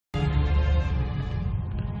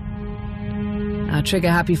Our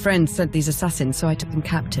trigger-happy friend sent these assassins, so I took them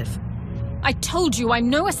captive. I told you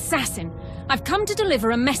I'm no assassin. I've come to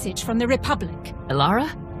deliver a message from the Republic. Elara?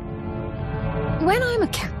 When I'm a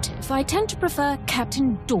captive, I tend to prefer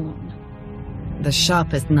Captain Dorne. The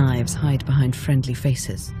sharpest knives hide behind friendly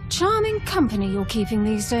faces. Charming company you're keeping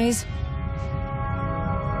these days.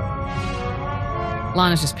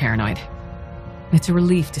 Lana's just paranoid. It's a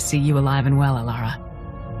relief to see you alive and well,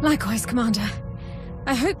 Elara. Likewise, Commander.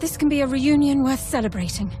 I hope this can be a reunion worth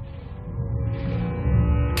celebrating.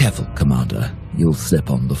 Careful, Commander. You'll slip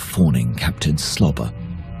on the fawning Captain's slobber.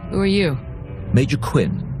 Who are you? Major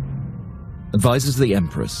Quinn. Advisor to the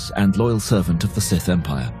Empress and loyal servant of the Sith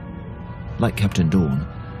Empire. Like Captain Dorne,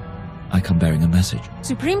 I come bearing a message.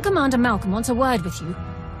 Supreme Commander Malcolm wants a word with you.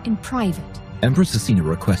 In private. Empress Asina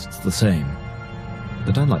requests the same.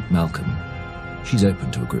 But unlike Malcolm, she's open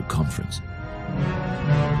to a group conference.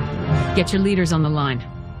 Get your leaders on the line.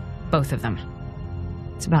 Both of them.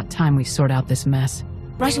 It's about time we sort out this mess.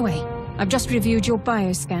 Right away. I've just reviewed your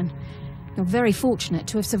bioscan. You're very fortunate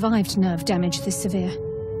to have survived nerve damage this severe.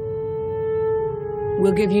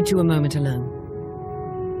 We'll give you two a moment alone.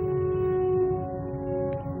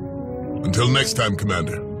 Until next time,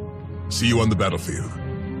 Commander. See you on the battlefield.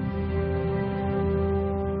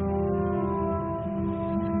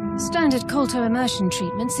 Standard Colto immersion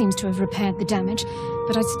treatment seems to have repaired the damage,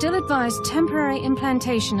 but I'd still advise temporary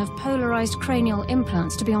implantation of polarized cranial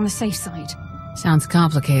implants to be on the safe side. Sounds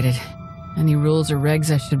complicated. Any rules or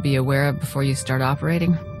regs I should be aware of before you start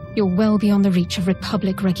operating? You're well beyond the reach of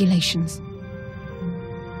Republic regulations.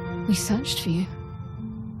 We searched for you.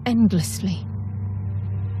 Endlessly.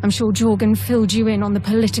 I'm sure Jorgen filled you in on the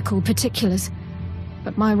political particulars,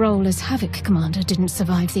 but my role as Havoc Commander didn't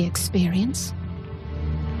survive the experience.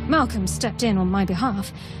 Malcolm stepped in on my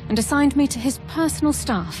behalf and assigned me to his personal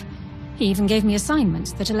staff. He even gave me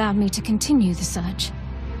assignments that allowed me to continue the search.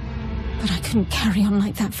 But I couldn't carry on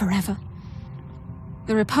like that forever.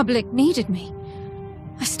 The Republic needed me.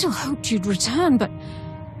 I still hoped you'd return, but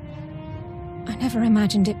I never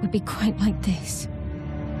imagined it would be quite like this.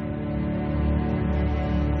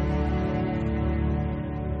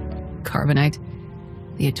 Carbonite,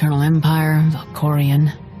 the Eternal Empire,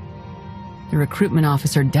 Valkorion. The recruitment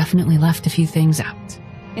officer definitely left a few things out.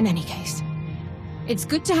 In any case, it's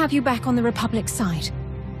good to have you back on the Republic's side.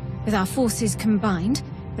 With our forces combined,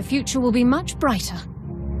 the future will be much brighter.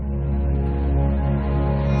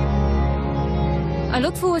 I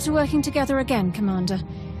look forward to working together again, Commander.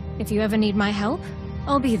 If you ever need my help,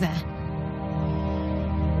 I'll be there.